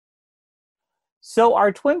So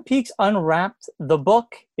our Twin Peaks Unwrapped, the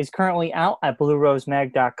book, is currently out at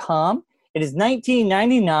bluerosemag.com. It is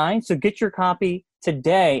 $19.99, so get your copy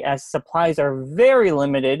today as supplies are very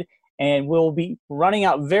limited and will be running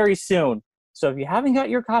out very soon. So if you haven't got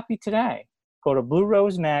your copy today, go to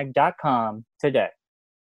bluerosemag.com today.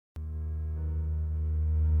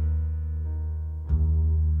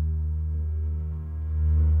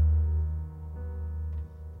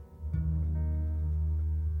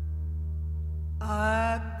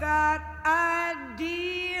 I got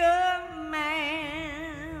idea,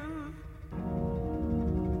 man.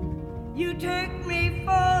 You take me for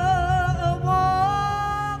a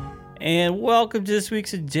walk. And welcome to this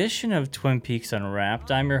week's edition of Twin Peaks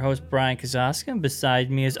Unwrapped. I'm your host, Brian Kozaska, and beside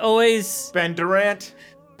me, as always, Ben Durant.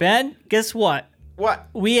 Ben, guess what? What?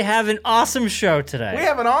 We have an awesome show today. We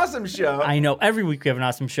have an awesome show. I know, every week we have an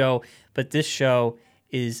awesome show, but this show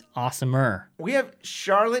is awesomer. We have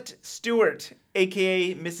Charlotte Stewart,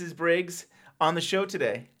 a.k.a. Mrs. Briggs, on the show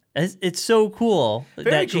today. It's so cool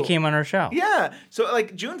that she came on our show. Yeah. So,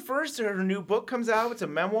 like, June 1st, her new book comes out. It's a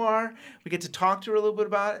memoir. We get to talk to her a little bit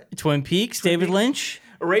about it. Twin Peaks, David Lynch.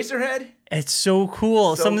 Eraserhead. It's so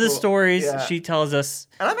cool. So Some of the cool. stories Yeah. she tells us.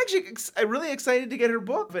 And I'm actually really excited to get her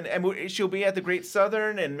book. And she'll be at the Great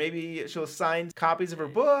Southern, and maybe she'll sign copies of her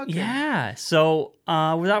book. Yeah. So,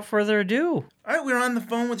 without further ado. All right, we're on the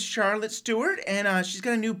phone with Charlotte Stewart, and she's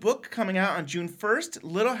got a new book coming out on June 1st,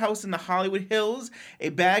 Little House in the Hollywood Hills, A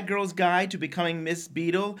Bad Girl's Guide to Becoming Miss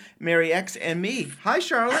Beadle, Mary X, and Me. Hi,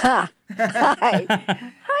 Charlotte. Hi.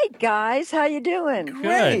 Hi, guys. How you doing?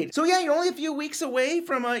 Great. So, yeah, you're only a few weeks away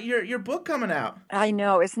from your book coming out. I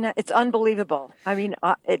know. It's unbelievable. I mean,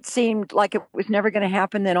 it seemed like it was never going to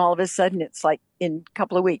happen. Then all of a sudden, it's like in a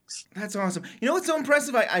couple of weeks. That's awesome. You know what's so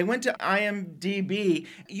impressive? I went to IMDb.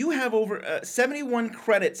 You have over 71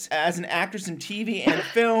 credits as an actress in TV and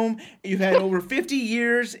film. You've had over 50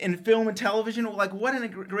 years in film and television. Like, what a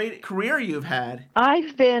great career you've had.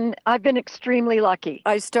 I've been extremely lucky.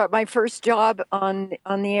 My first job on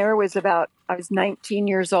the air was I was 19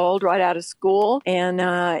 years old, right out of school, and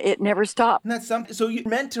it never stopped. And that's something. So you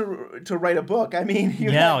meant to write a book. I mean,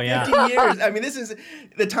 you Yeah, had 50 years. I mean,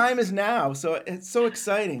 the time is now. So it's so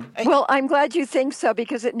exciting. Well, I'm glad you think so,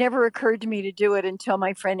 because it never occurred to me to do it until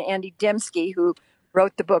my friend Andy Dembski, who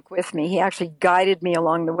wrote the book with me. He actually guided me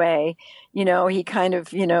along the way. You know, he kind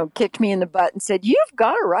of, kicked me in the butt and said, "You've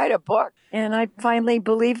got to write a book." And I finally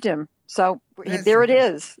believed him. So there it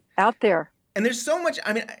is, out there. And there's so much.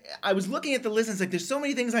 I mean, I was looking at the list, and it's like there's so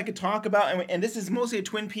many things I could talk about, and this is mostly a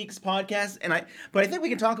Twin Peaks podcast, but I think we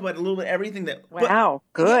can talk about a little bit everything that. Wow,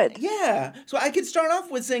 good. Yeah. So I could start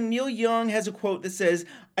off with saying Neil Young has a quote that says,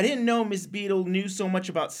 "I didn't know Miss Beadle knew so much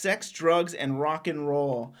about sex, drugs, and rock and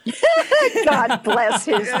roll." God bless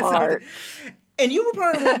his heart. And you were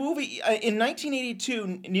part of a movie. In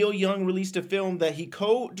 1982, Neil Young released a film that he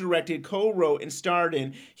co-directed, co-wrote, and starred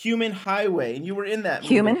in, Human Highway. And you were in that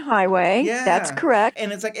movie. Human Highway, Yeah. That's correct.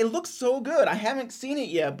 And it's like, it looks so good. I haven't seen it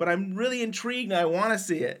yet, but I'm really intrigued and I want to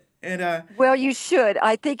see it. And Well, you should.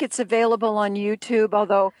 I think it's available on YouTube,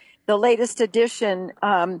 although the latest edition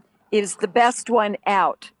is the best one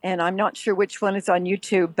out. And I'm not sure which one is on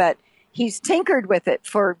YouTube, but he's tinkered with it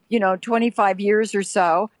for, 25 years or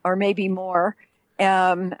so, or maybe more.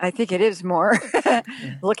 I think it is more,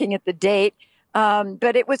 looking at the date.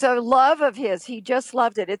 But it was a love of his. He just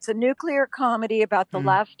loved it. It's a nuclear comedy about the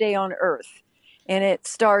last day on Earth. And it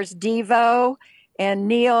stars Devo and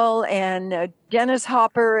Neil and Dennis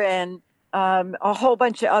Hopper and a whole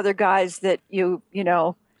bunch of other guys that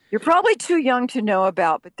you're probably too young to know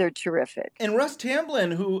about, but they're terrific. And Russ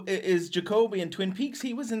Tamblyn, who is Jacoby in Twin Peaks,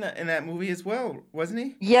 he was in that movie as well, wasn't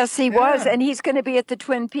he? Yes, he was. And he's going to be at the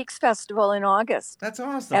Twin Peaks Festival in August. That's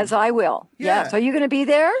awesome. As I will. Yeah. So are you going to be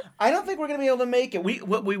there? I don't think we're going to be able to make it. We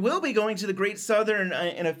will be going to the Great Southern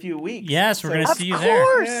in a few weeks. Yes, we're going to see you Of there.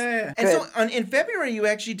 course. Yeah. And so in February, you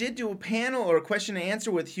actually did do a panel or a question and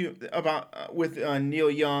answer with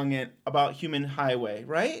Neil Young and about Human Highway,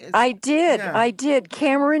 right? I did. Yeah. I did.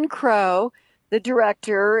 Cameron Crowe, the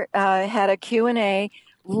director, had a Q&A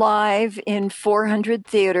live in 400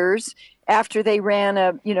 theaters after they ran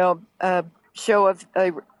a show of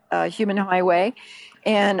Human Highway.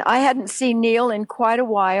 And I hadn't seen Neil in quite a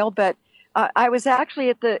while, but I was actually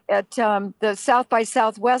at the South by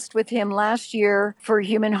Southwest with him last year for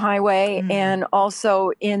Human Highway and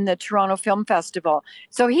also in the Toronto Film Festival.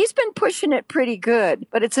 So he's been pushing it pretty good,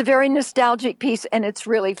 but it's a very nostalgic piece and it's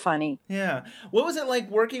really funny. Yeah. What was it like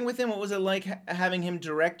working with him? What was it like having him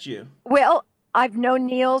direct you? Well, I've known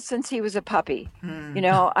Neil since he was a puppy. You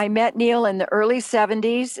know, I met Neil in the early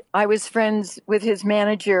 70s. I was friends with his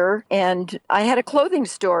manager, and I had a clothing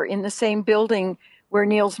store in the same building where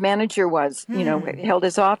Neil's manager was, you know, held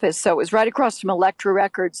his office. So it was right across from Elektra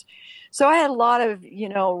Records. So I had a lot of, you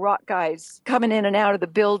know, rock guys coming in and out of the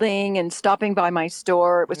building and stopping by my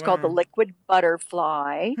store. It was called the Liquid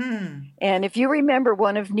Butterfly. And if you remember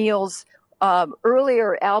one of Neil's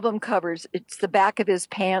earlier album covers, it's the back of his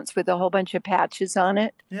pants with a whole bunch of patches on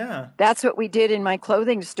it. Yeah. That's what we did in my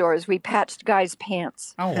clothing stores. We patched guys'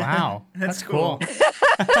 pants. Oh, wow. That's cool.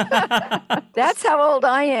 That's how old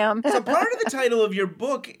I am. So part of the title of your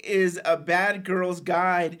book is A Bad Girl's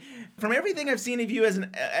Guide. From everything I've seen of you as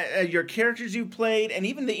your characters you've played and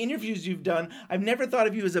even the interviews you've done, I've never thought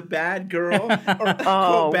of you as a bad girl or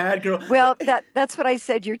quote, bad girl. Well, that's what I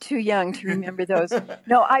said. You're too young to remember those.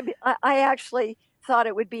 No, I actually thought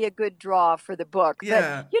it would be a good draw for the book.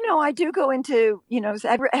 Yeah. But, you know, I do go into, you know,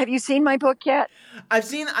 have you seen my book yet? I've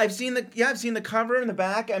seen the cover and the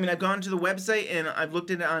back. I mean, I've gone to the website and I've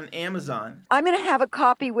looked at it on Amazon. I'm going to have a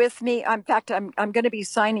copy with me. In fact, I'm going to be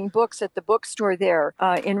signing books at the bookstore there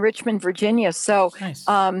in Richmond, Virginia. So Nice.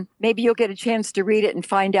 Maybe you'll get a chance to read it and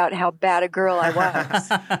find out how bad a girl I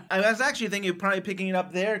was. I was actually thinking of probably picking it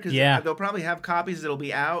up there because they'll probably have copies that'll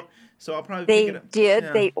be out. So I'll probably pick it up. They did.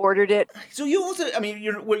 Yeah. They ordered it. So you also, I mean,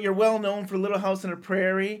 you're well known for Little House on the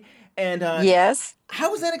Prairie, and Yes. How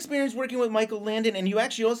was that experience working with Michael Landon? And you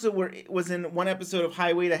actually also was in one episode of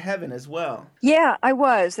Highway to Heaven as well. Yeah, I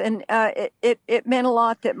was, and it meant a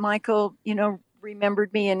lot that Michael, you know,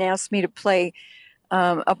 remembered me and asked me to play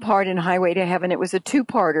a part in Highway to Heaven. It was a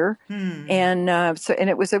two-parter, and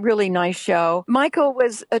it was a really nice show. Michael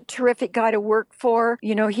was a terrific guy to work for.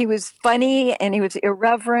 You know, he was funny and he was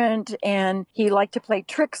irreverent, and he liked to play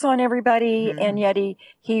tricks on everybody, and yet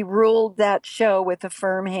he ruled that show with a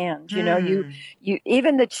firm hand. You know, you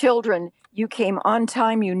even the children, you came on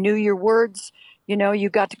time, you knew your words. You know, you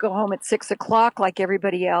got to go home at 6:00 like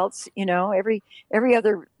everybody else. You know, every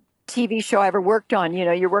other TV show I ever worked on, you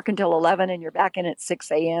know, you're working till 11 and you're back in at 6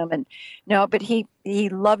 a.m. And no, but he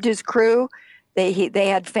loved his crew. They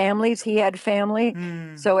had families. He had family.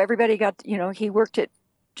 So everybody got, you know, he worked it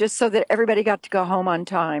just so that everybody got to go home on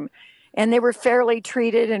time. And they were fairly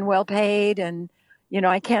treated and well paid. And, you know,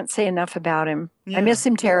 I can't say enough about him. Yeah. I miss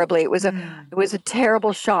him terribly. It was a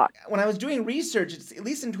terrible shock. When I was doing research, at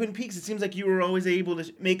least in Twin Peaks, it seems like you were always able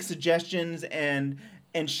to make suggestions and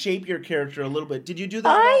shape your character a little bit. Did you do that?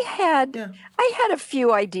 I had a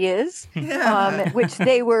few ideas, which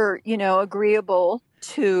they were, you know, agreeable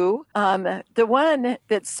to. The one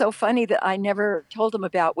that's so funny that I never told them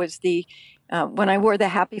about was when I wore the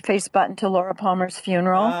happy face button to Laura Palmer's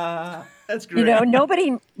funeral. That's great. You know,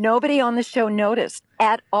 nobody on the show noticed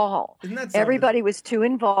at all. Isn't that something? Everybody was too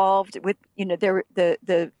involved with, you know,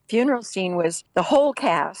 the funeral scene was the whole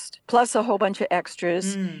cast plus a whole bunch of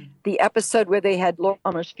extras. The episode where they had Laura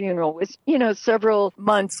Palmer's funeral was, you know, several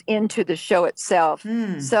months into the show itself.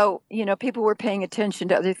 So, you know, people were paying attention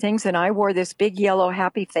to other things, and I wore this big yellow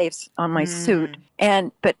happy face on my suit,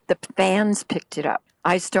 but the fans picked it up.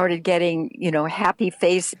 I started getting, you know, happy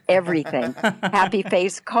face everything, happy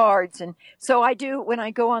face cards. And so I do, when I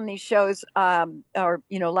go on these shows, or,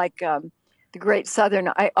 you know, like the Great Southern,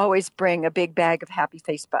 I always bring a big bag of happy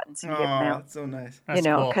face buttons and give them out. That's so nice. You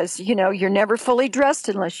know, because, you know, you're never fully dressed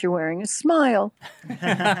unless you're wearing a smile.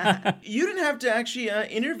 You didn't have to actually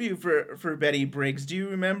interview for Betty Briggs. Do you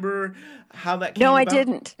remember how that came about? No, I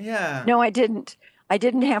didn't. Yeah. No, I didn't. I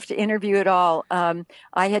didn't have to interview at all.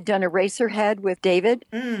 I had done Eraserhead with David,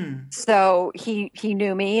 so he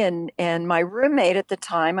knew me, and my roommate at the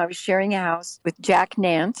time, I was sharing a house with Jack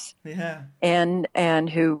Nance, and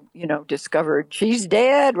who, you know, discovered she's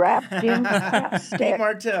dead, wrapped in plastic. Pete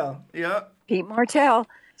Martell. Yep. Pete Martell.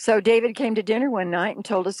 So David came to dinner one night and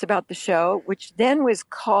told us about the show, which then was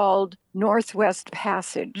called Northwest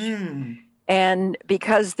Passage. And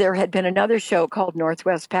because there had been another show called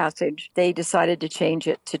Northwest Passage, they decided to change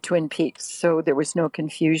it to Twin Peaks, so there was no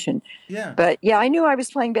confusion. Yeah. But yeah, I knew I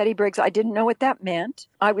was playing Betty Briggs. I didn't know what that meant.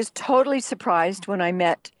 I was totally surprised when I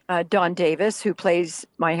met Don Davis, who plays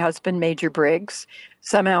my husband, Major Briggs.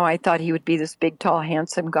 Somehow I thought he would be this big, tall,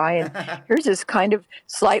 handsome guy. And here's this kind of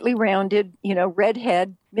slightly rounded, you know,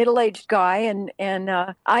 redhead, middle-aged guy. And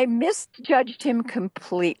I misjudged him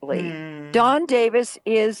completely. Don Davis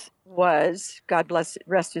was, God bless,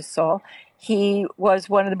 rest his soul, he was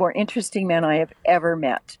one of the more interesting men I have ever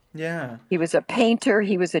met. Yeah. He was a painter.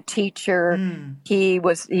 He was a teacher. He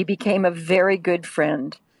became a very good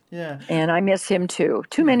friend. Yeah. And I miss him too.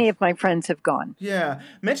 Too many of my friends have gone. Yeah.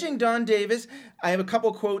 Mentioning Don Davis, I have a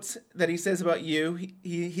couple quotes that he says about you.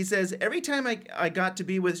 He says, every time I got to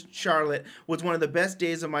be with Charlotte was one of the best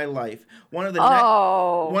days of my life. One of the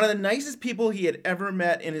one of the nicest people he had ever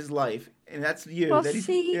met in his life. And that's you. Well, that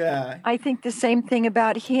see, yeah. I think the same thing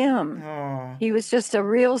about him. Oh. He was just a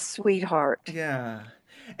real sweetheart. Yeah.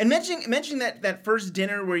 And mentioning that first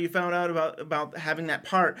dinner where you found out about having that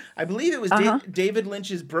part, I believe it was David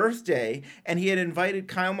Lynch's birthday, and he had invited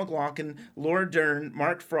Kyle MacLachlan, Laura Dern,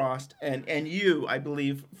 Mark Frost, and you, I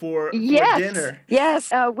believe, for dinner. Yes,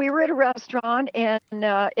 we were at a restaurant, and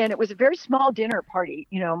it was a very small dinner party.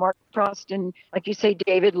 You know, Mark Frost and, like you say,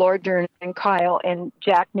 David, Laura Dern, and Kyle, and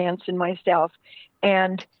Jack Nance and myself,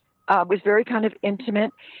 and it was very kind of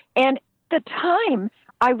intimate. And at the time,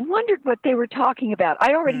 I wondered what they were talking about.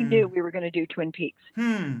 I already knew we were going to do Twin Peaks.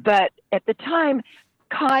 But at the time,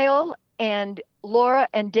 Kyle and Laura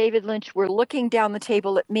and David Lynch were looking down the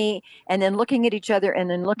table at me and then looking at each other and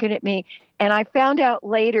then looking at me. And I found out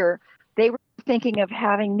later they were thinking of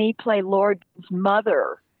having me play Laura Dern's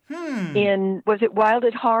mother in, was it Wild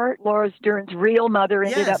at Heart? Laura Dern's real mother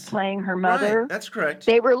ended up playing her mother. Right, that's correct.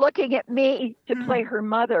 They were looking at me to play her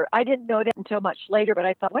mother. I didn't know that until much later, but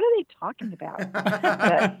I thought, what are they talking about?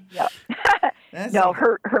 But, yeah. No,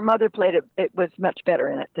 her mother played it. It was much better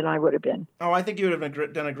in it than I would have been. Oh, I think you would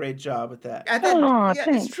have done a great job with that.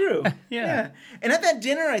 Thanks. It's true. Yeah. And at that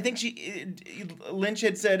dinner, I think Lynch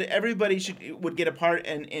had said everybody would get a part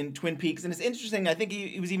in Twin Peaks. And it's interesting. I think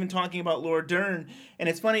he was even talking about Laura Dern. And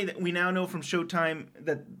it's funny that we now know from Showtime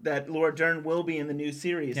that Laura Dern will be in the new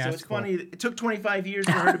series. Yeah, so it's funny. It took 25 years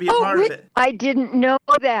for her to be a part of it. I didn't know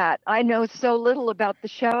that. I know so little about the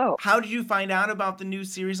show. How did you find out about the new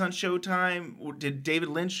series on Showtime? Did David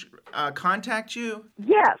Lynch contact you?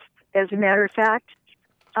 Yes. As a matter of fact,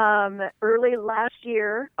 early last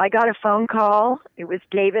year, I got a phone call. It was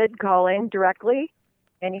David calling directly,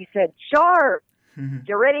 and he said, "Sure,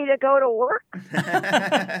 you ready to go to work?"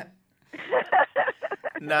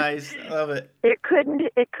 Nice, love it. It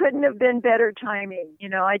couldn't have been better timing. You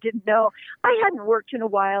know, I didn't know. I hadn't worked in a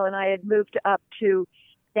while, and I had moved up to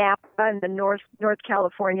Napa in the North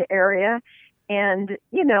California area. And,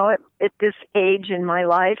 you know, at this age in my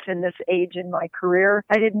life and this age in my career,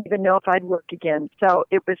 I didn't even know if I'd work again. So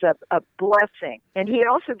it was a blessing. And he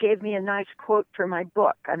also gave me a nice quote for my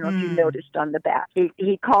book. I don't know if you noticed on the back.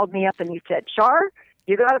 He called me up and he said, "Char,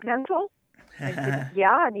 you got a pencil?" I said,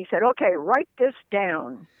 "Yeah." And he said, "Okay, write this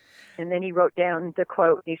down." And then he wrote down the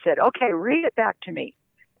quote. He said, "Okay, read it back to me."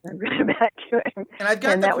 I read it back to him. And I've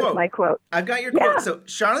got that was my quote. I've got your quote. So,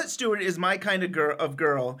 Charlotte Stewart is my kind of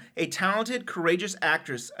girl, a talented, courageous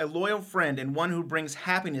actress, a loyal friend, and one who brings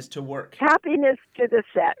happiness to work. Happiness to the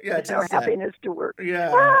set. Yeah, to the set. Happiness to work.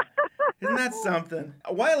 Yeah. Isn't that something?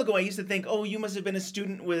 A while ago, I used to think, oh, you must have been a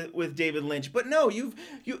student with David Lynch. But no, you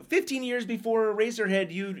 15 years before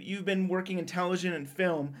Eraserhead, you've been working in television and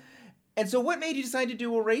film. And so what made you decide to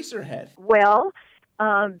do Eraserhead? Well,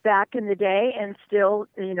 back in the day, and still,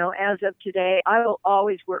 you know, as of today, I will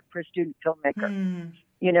always work for a student filmmaker.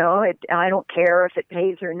 You know, I don't care if it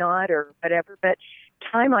pays or not or whatever, but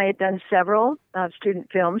time I had done several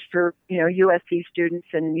student films for, you know, USC students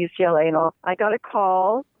and UCLA and all. I got a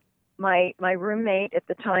call. My roommate at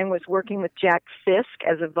the time was working with Jack Fisk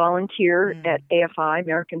as a volunteer at AFI,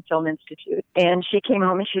 American Film Institute. And she came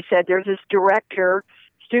home and she said, "There's this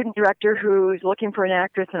student director who's looking for an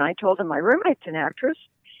actress." And I told him my roommate's an actress.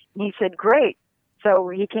 And he said, "Great." So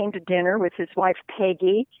he came to dinner with his wife,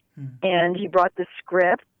 Peggy, and he brought the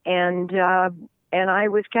script, and I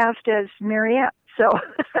was cast as Mariette. So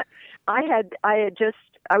I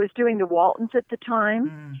was doing the Waltons at the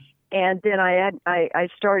time. And then I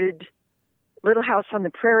started Little House on the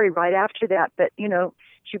Prairie right after that. But, you know,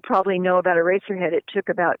 you probably know about Eraserhead. It took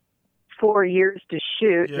about 4 years to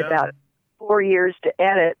shoot, about 4 years to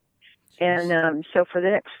edit. And so for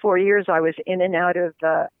the next 4 years, I was in and out of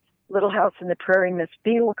Little House on the Prairie, Miss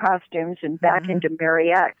Beadle costumes, and back into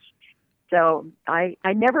Mariette. So I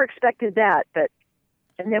never expected that.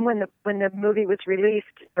 And then when the movie was released,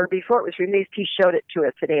 or before it was released, he showed it to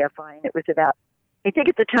us at AFI, and it was about, I think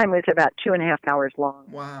at the time it was about 2.5 hours long.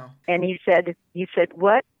 Wow. And he said,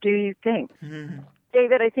 "What do you think?"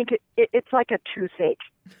 David, I think it's like a toothache.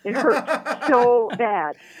 It hurts so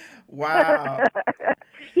bad. Wow.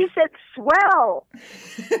 He said, swell.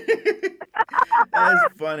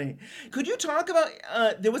 That's funny. Could you talk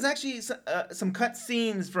about? There was actually some cut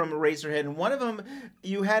scenes from Eraserhead, and one of them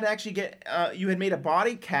you had actually you had made a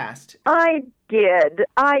body cast. I did,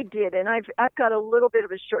 and I've got a little bit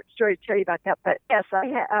of a short story to tell you about that. But yes,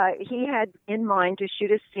 he had in mind to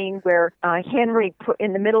shoot a scene where Henry,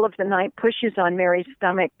 in the middle of the night, pushes on Mary's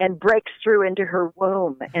stomach and breaks through into her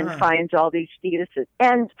womb and finds all these fetuses.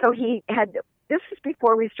 And so he had. This was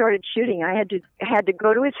before we started shooting. I had to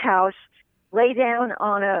go to his house, lay down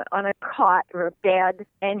on a cot or a bed,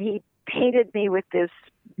 and he painted me with this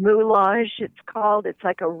moulage. It's called. It's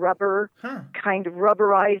like a rubber kind of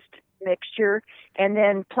rubberized mixture, and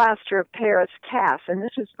then plaster of Paris cast. And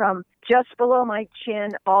this was from just below my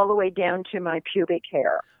chin all the way down to my pubic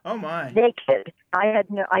hair. Oh my! Naked. I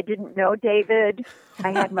didn't know David.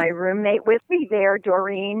 I had my roommate with me there,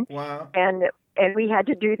 Doreen. Wow. And we had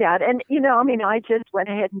to do that. And, I just went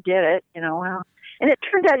ahead and did it, and it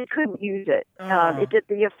turned out he couldn't use it.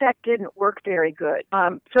 The effect didn't work very good.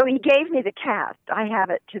 So he gave me the cast. I have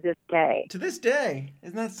it to this day. To this day?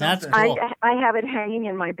 Isn't that something? That's cool. I have it hanging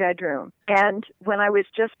in my bedroom. And when I was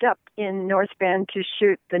just up in North Bend to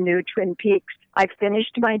shoot the new Twin Peaks, I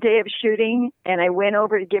finished my day of shooting, and I went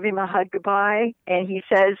over to give him a hug goodbye, and he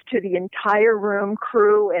says to the entire room,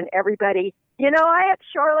 crew, and everybody, I had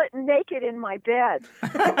Charlotte naked in my bed.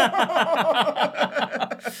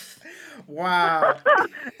 Wow.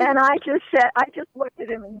 And I just looked at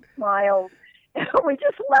him and smiled. And we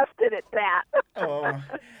just left it at that. Oh.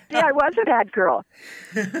 Yeah, I was a bad girl.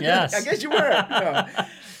 Yes. I guess you were. No.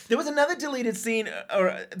 There was another deleted scene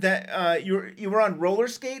that you were on roller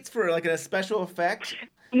skates for like a special effect.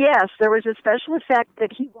 Yes, there was a special effect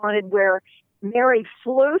that he wanted where Mary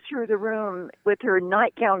flew through the room with her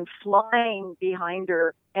nightgown flying behind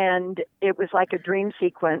her, and it was like a dream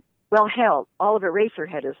sequence. Well, hell, all of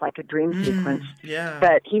Eraserhead is like a dream sequence. Yeah.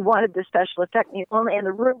 But he wanted the special effect, and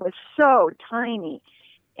the room was so tiny.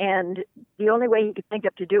 And the only way he could think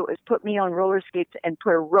of to do it was put me on roller skates and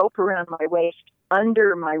put a rope around my waist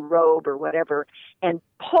under my robe or whatever and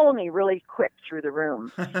pull me really quick through the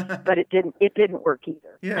room. But it didn't work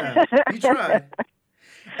either. Yeah, you tried.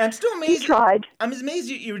 I'm still amazed. He tried. I'm amazed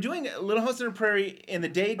you were doing Little House on the Prairie in the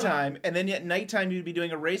daytime, and then at nighttime you'd be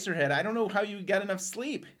doing Eraserhead. I don't know how you got enough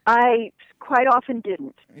sleep. I quite often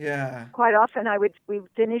didn't. Yeah. Quite often we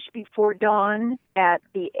finish before dawn at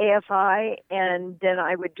the AFI, and then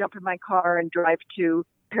I would jump in my car and drive to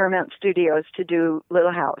Paramount Studios to do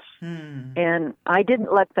Little House. And I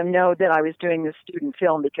didn't let them know that I was doing the student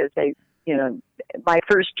film because they, my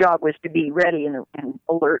first job was to be ready and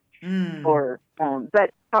alert for.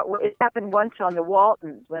 But it happened once on the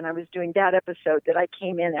Waltons when I was doing that episode that I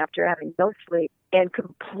came in after having no sleep and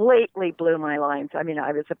completely blew my lines. I mean,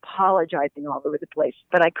 I was apologizing all over the place,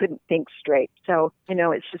 but I couldn't think straight. So,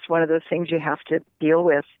 it's just one of those things you have to deal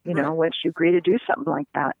with, once you agree to do something like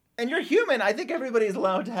that. And you're human. I think everybody's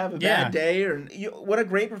allowed to have a bad day. What a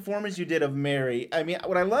great performance you did of Mary. I mean,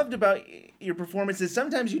 what I loved about your performance is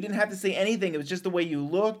sometimes you didn't have to say anything. It was just the way you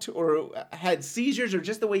looked or had seizures or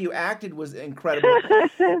just the way you acted was incredible.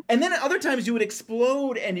 And then other times you would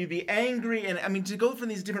explode and you'd be angry. And I mean, to go from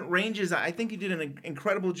these different ranges, I think you did an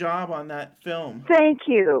incredible job on that film. Thank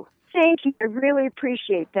you. I really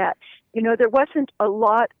appreciate that. There wasn't a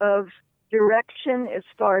lot of direction as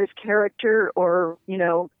far as character or,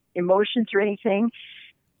 emotions or anything.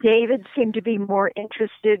 David seemed to be more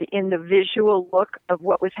interested in the visual look of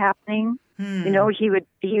what was happening. He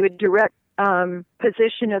would direct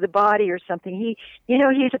position of the body or something.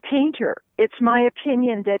 He's a painter. It's my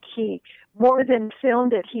opinion that he, more than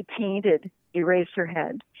filmed it, he painted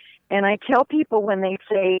Eraserhead. And I tell people when they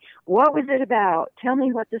say, what was it about? Tell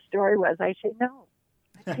me what the story was. I say, no,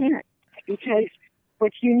 I can't. Because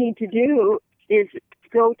what you need to do is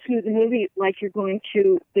go to the movie like you're going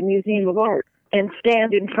to the Museum of Art and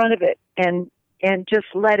stand in front of it and just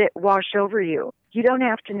let it wash over you. You don't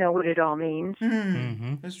have to know what it all means.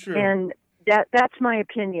 That's true. And that's my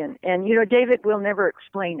opinion. And, David will never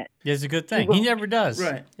explain it. It's a good thing. He never does.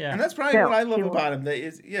 Right. Yeah. And that's probably what I love about him.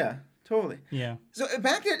 Totally. Yeah. So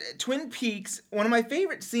back at Twin Peaks, one of my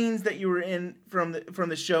favorite scenes that you were in from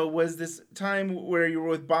the show was this time where you were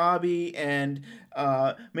with Bobby and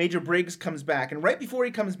Major Briggs comes back, and right before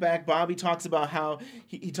he comes back, Bobby talks about how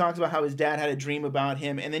he talks about how his dad had a dream about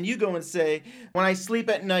him, and then you go and say, when I sleep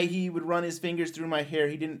at night, he would run his fingers through my hair.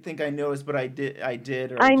 He didn't think I noticed, but I did.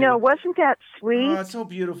 I know. Wasn't that sweet? Oh, it's so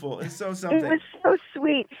beautiful. It's so something. It was so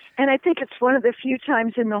sweet, and I think it's one of the few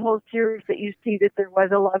times in the whole series that you see that there was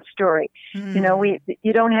a love story.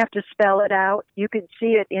 You don't have to spell it out. You could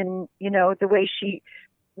see it in the way she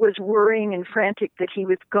was worrying and frantic that he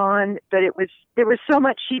was gone, but there was so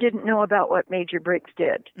much she didn't know about what Major Briggs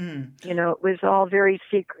did. You know, it was all very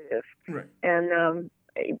secretive. Right. And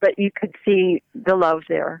but you could see the love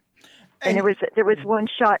there. And there was one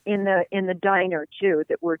shot in the diner too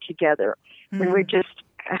that we're together when we just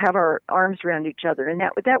have our arms around each other, and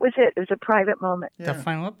that was it. It was a private moment. The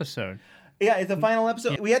final episode. Yeah, it's the final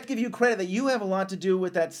episode. We have to give you credit that you have a lot to do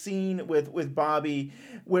with that scene with Bobby,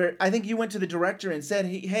 where I think you went to the director and said,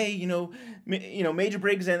 "Hey, you know, Major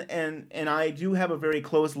Briggs and I do have a very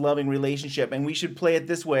close, loving relationship, and we should play it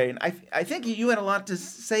this way." And I think you had a lot to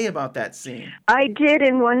say about that scene. I did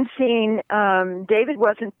in one scene. David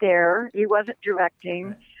wasn't there; he wasn't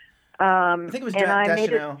directing. I think it was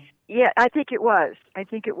Deschanel. Yeah, I think it was. I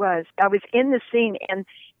was in the scene, and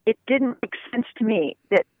it didn't make sense to me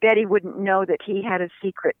that Betty wouldn't know that he had a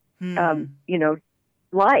secret,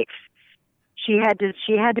 life. She had to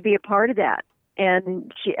be a part of that.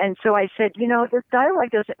 And so I said, this dialogue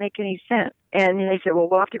doesn't make any sense. And they said, well,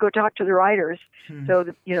 we'll have to go talk to the writers. So,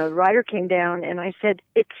 the writer came down, and I said,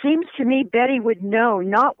 it seems to me Betty would know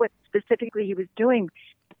not what specifically he was doing,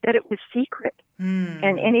 that it was secret.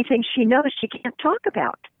 And anything she knows, she can't talk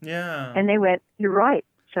about. Yeah. And they went, you're right.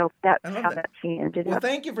 So that's how that scene ended up. Well,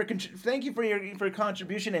 thank you for your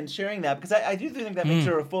contribution and sharing that, because I do think that makes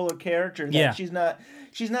her a fuller character. That she's not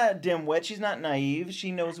a dimwit. She's not naive.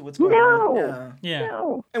 She knows what's going on. Yeah.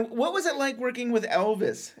 No. And what was it like working with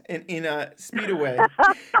Elvis in Speedaway?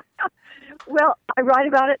 Well, I write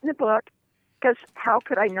about it in the book, because how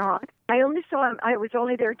could I not? I only saw him. I was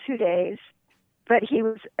only there 2 days, but he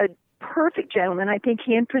was a perfect gentleman. I think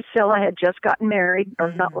he and Priscilla had just gotten married,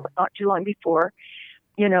 or not too long before.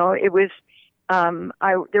 It was,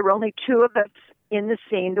 there were only two of us in the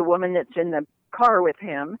scene, the woman that's in the car with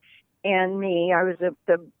him and me. I was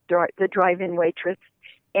the drive-in waitress.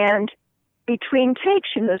 And between takes,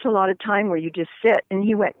 there's a lot of time where you just sit. And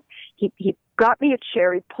he got me a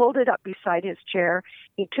chair. He pulled it up beside his chair.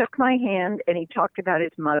 He took my hand and he talked about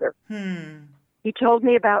his mother. He told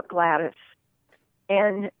me about Gladys.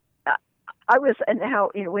 And and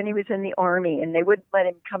how, when he was in the Army and they wouldn't let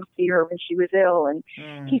him come see her when she was ill. And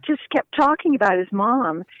he just kept talking about his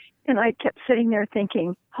mom. And I kept sitting there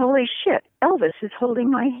thinking, holy shit, Elvis is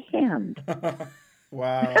holding my hand.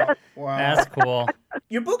 Wow. That's cool.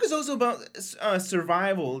 Your book is also about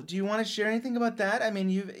survival. Do you want to share anything about that? I mean,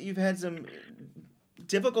 you've had some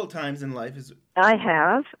difficult times in life. I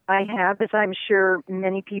have, as I'm sure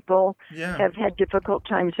many people have had difficult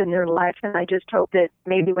times in their life, and I just hope that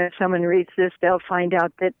maybe when someone reads this, they'll find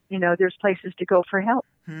out that, there's places to go for help,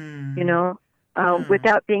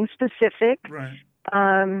 without being specific. Right.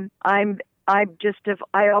 I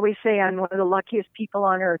always say I'm one of the luckiest people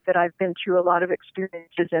on earth, that I've been through a lot of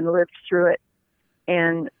experiences and lived through it.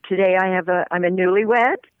 And today I'm a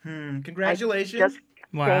newlywed. Congratulations.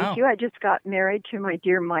 Wow. Thank you. I just got married to my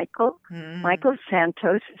dear Michael. Michael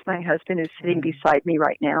Santos is my husband, who's sitting beside me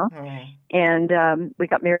right now. And we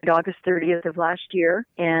got married August 30th of last year.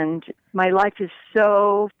 And my life is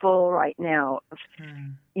so full right now,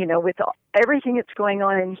 with everything that's going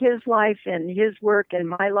on in his life and his work and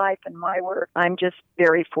my life and my work. I'm just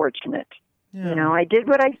very fortunate. Yeah. I did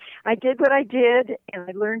what I did, and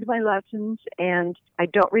I learned my lessons, and I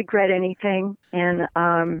don't regret anything. And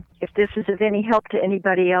if this is of any help to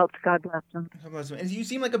anybody else, God bless them. God bless them. And you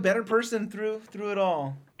seem like a better person through it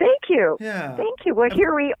all. Thank you. Yeah. Thank you. Well,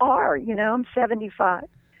 here we are. I'm 75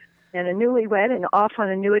 and a newlywed and off on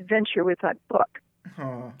a new adventure with that book.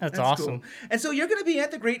 Oh, that's awesome. Cool. And so you're going to be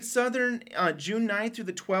at the Great Southern June 9th through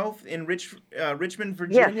the 12th in Richmond,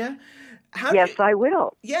 Virginia. Yes. I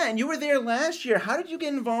will. Yeah, and you were there last year. How did you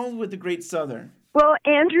get involved with the Great Southern? Well,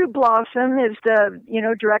 Andrew Blossom is the,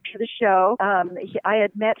 director of the show. I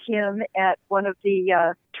had met him at one of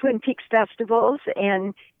the Twin Peaks festivals,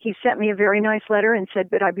 and he sent me a very nice letter and said,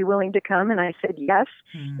 would I be willing to come? And I said, yes.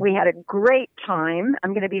 We had a great time.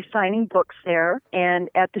 I'm going to be signing books there and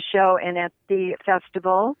at the show and at the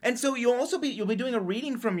festival. And so you'll be doing a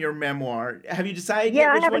reading from your memoir. Have you decided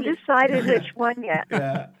yet which I haven't decided which one yet.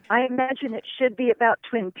 Yeah. I imagine it should be about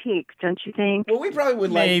Twin Peaks, don't you think? Well, we probably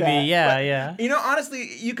would like that. Maybe, yeah.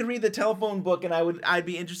 Honestly, you could read the telephone book, and I'd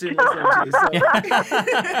be interested in listening to you. So.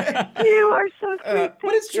 You are so sweet.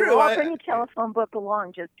 But it's true. I'll bring a telephone book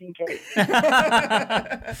along just in case.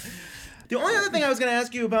 The only other thing I was going to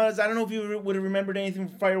ask you about is, I don't know if you would have remembered anything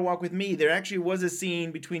from Fire Walk with Me. There actually was a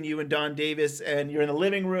scene between you and Don Davis, and you're in the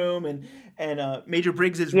living room, and Major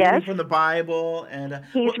Briggs is reading from the Bible. And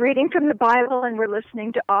he's reading from the Bible, and we're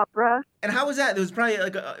listening to opera. And how was that? It was probably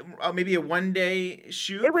like maybe a one-day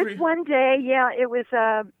shoot? It was one day, yeah. It was,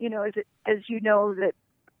 as you know, that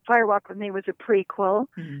Fire Walk with Me was a prequel.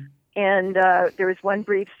 Mhm. And there was one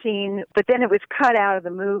brief scene, but then it was cut out of the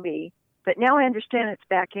movie. But now I understand it's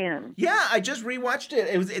back in. Yeah, I just rewatched it.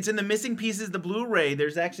 It's in the Missing Pieces, the Blu-ray.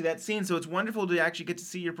 There's actually that scene, so it's wonderful to actually get to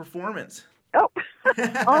see your performance. Oh,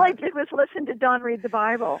 all I did was listen to Don read the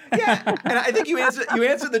Bible. Yeah, and I think you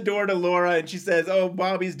answered the door to Laura, and she says, "Oh,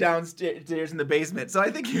 Bobby's downstairs in the basement." So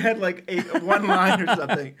I think you had like one line or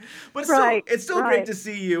something. But it's still great to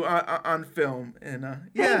see you on film. And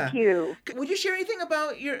yeah, thank you. Would you share anything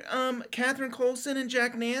about your Catherine Coulson and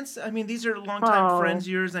Jack Nance? I mean, these are longtime friends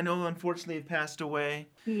of yours. I know, unfortunately, have passed away.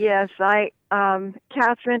 Yes,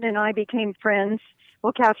 Catherine and I became friends.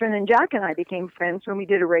 Well, Catherine and Jack and I became friends when we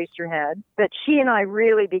did Eraserhead. But she and I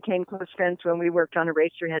really became close friends when we worked on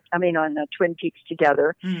on Twin Peaks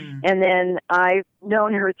together. And then I've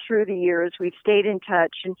known her through the years. We've stayed in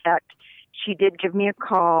touch. In fact, she did give me a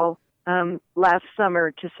call last summer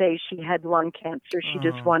to say she had lung cancer. She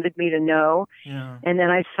just wanted me to know. Yeah. And then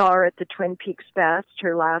I saw her at the Twin Peaks Fest,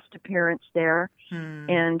 her last appearance there.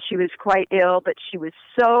 And she was quite ill, but she was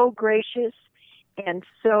so gracious and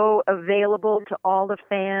so available to all the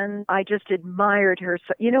fans. I just admired her.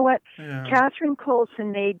 So, you know what? Yeah. Catherine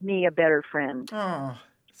Coulson made me a better friend. Oh,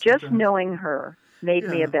 just knowing her made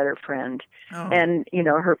me a better friend. Oh. And,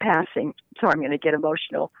 her passing. So I'm going to get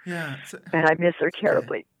emotional. Yeah. And I miss her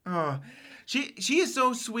terribly. Oh, she is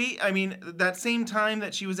so sweet. I mean, that same time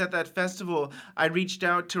that she was at that festival, I reached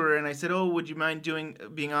out to her and I said, "Oh, would you mind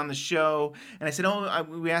being on the show?" And I said,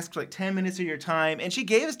 we asked for like 10 minutes of your time, and she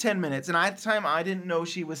gave us 10 minutes. And at the time, I didn't know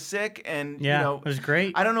she was sick, and it was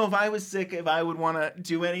great. I don't know if I was sick, if I would want to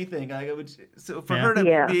do anything. So for her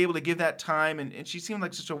to be able to give that time, and she seemed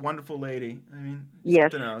like such a wonderful lady. I mean,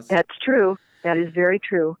 yes, something else. That's true. That is very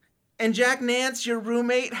true. And Jack Nance, your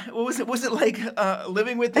roommate, what was it? Was it like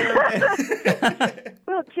living with him?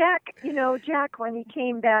 Well, Jack, when he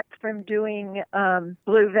came back from doing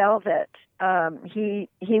Blue Velvet, he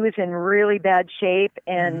was in really bad shape,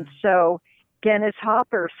 and so Dennis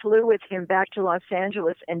Hopper flew with him back to Los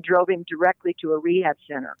Angeles and drove him directly to a rehab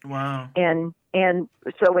center. Wow. And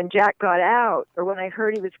so when Jack got out, or when I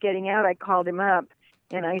heard he was getting out, I called him up.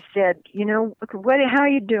 And I said, how are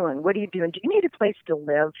you doing? What are you doing? Do you need a place to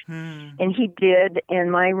live? And he did.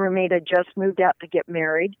 And my roommate had just moved out to get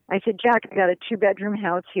married. I said, Jack, I got a 2-bedroom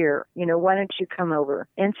house here. Why don't you come over?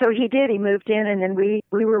 And so he did. He moved in, and then we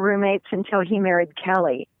were roommates until he married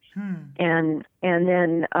Kelly. And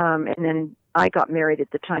then I got married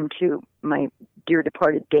at the time too, my dear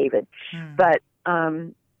departed David. But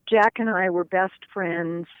Jack and I were best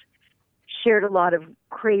friends. Shared a lot of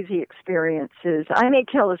crazy experiences. I may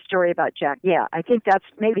tell a story about Jack. Yeah, I think that's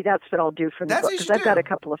what I'll do for the book, because I've got a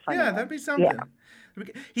couple of funny ones. That'd be something. Yeah.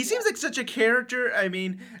 He seems like such a character. I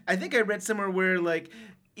mean, I think I read somewhere where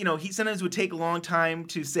he sometimes would take a long time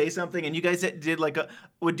to say something, and you guys did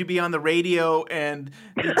would be on the radio, and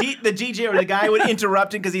the DJ or the guy would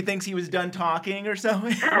interrupt him because he thinks he was done talking or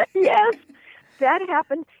something. Yes, that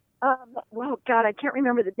happened. Well, God, I can't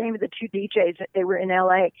remember the name of the 2 DJs. They were in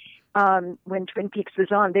L.A. When Twin Peaks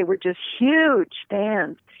was on. They were just huge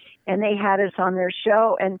fans, and they had us on their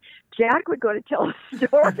show. And Jack would go to tell a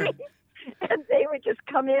story, and they would just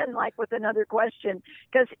come in with another question,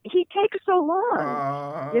 because he takes so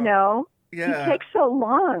long. Yeah. He takes so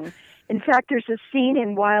long. In fact, there's a scene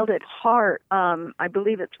in Wild at Heart. I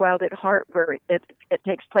believe it's Wild at Heart, where it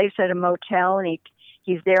takes place at a motel, and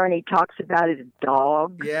he's there and he talks about his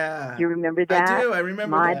dog. Yeah. Do you remember that? I do. I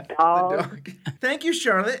remember My that. dog. The dog. Thank you,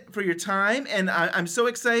 Charlotte, for your time. And I'm so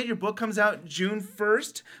excited. Your book comes out June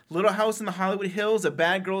 1st. Little House in the Hollywood Hills, A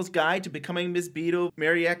Bad Girl's Guide to Becoming Miss Beadle,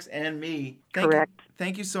 Mary X, and Me. Correct.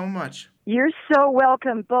 Thank you so much. You're so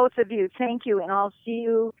welcome, both of you. Thank you. And I'll see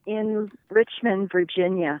you in Richmond,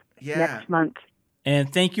 Virginia next month.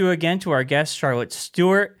 And thank you again to our guest, Charlotte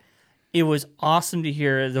Stewart. It was awesome to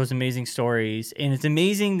hear those amazing stories. And it's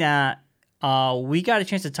amazing that we got a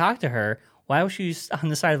chance to talk to her while she was on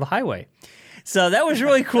the side of the highway. So that was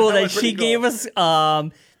really cool that she gave us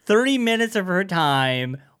 30 minutes of her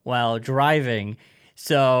time while driving.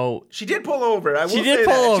 So she did pull over. She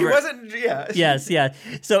wasn't, Yes.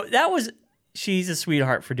 So she's a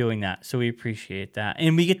sweetheart for doing that. So we appreciate that.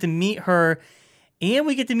 And we get to meet her, and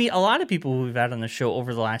we get to meet a lot of people who we've had on the show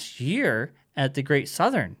over the last year at the Great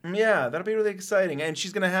Southern. Yeah, that'll be really exciting. And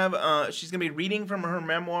she's gonna be reading from her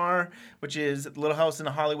memoir, which is Little House in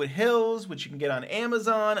the Hollywood Hills, which you can get on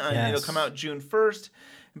Amazon. It'll come out June 1st.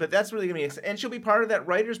 But that's really gonna be exciting. And she'll be part of that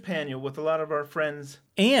writers panel with a lot of our friends.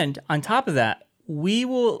 And on top of that, we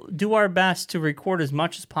will do our best to record as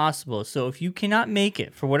much as possible. So if you cannot make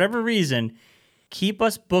it for whatever reason, keep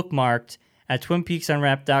us bookmarked at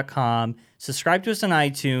twinpeaksunwrapped.com. Subscribe to us on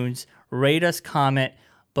iTunes. Rate us, comment,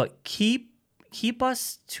 but keep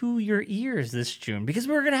us to your ears this June because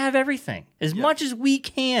we're going to have everything as much as we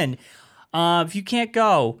can. If you can't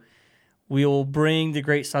go, we will bring the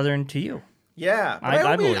Great Southern to you. Yeah, but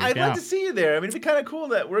I'd like to see you there. I mean, it'd be kind of cool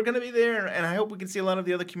that we're going to be there, and I hope we can see a lot of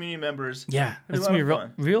the other community members. Yeah, it's going to be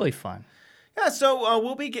really fun. Yeah, so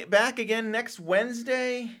we'll be back again next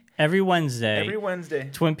Wednesday. Every Wednesday.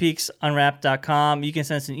 TwinPeaksUnwrapped.com. You can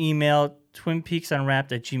send us an email,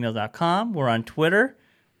 twinpeaksunwrapped@gmail.com. We're on Twitter.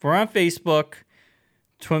 We're on Facebook.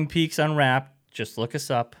 Twin Peaks Unwrapped. Just look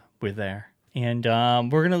us up. We're there. And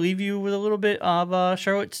we're going to leave you with a little bit of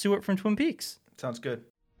Charlotte Stewart from Twin Peaks. Sounds good.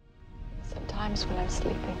 Sometimes when I'm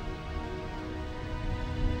sleeping,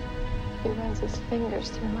 he runs his fingers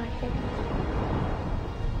through my hair.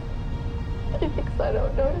 He thinks I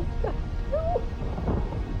don't notice that.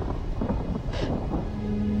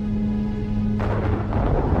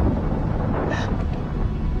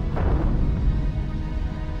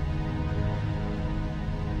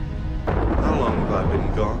 How long have I been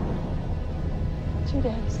gone? 2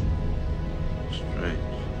 days. Strange.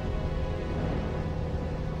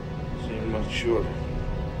 Seemed much shorter.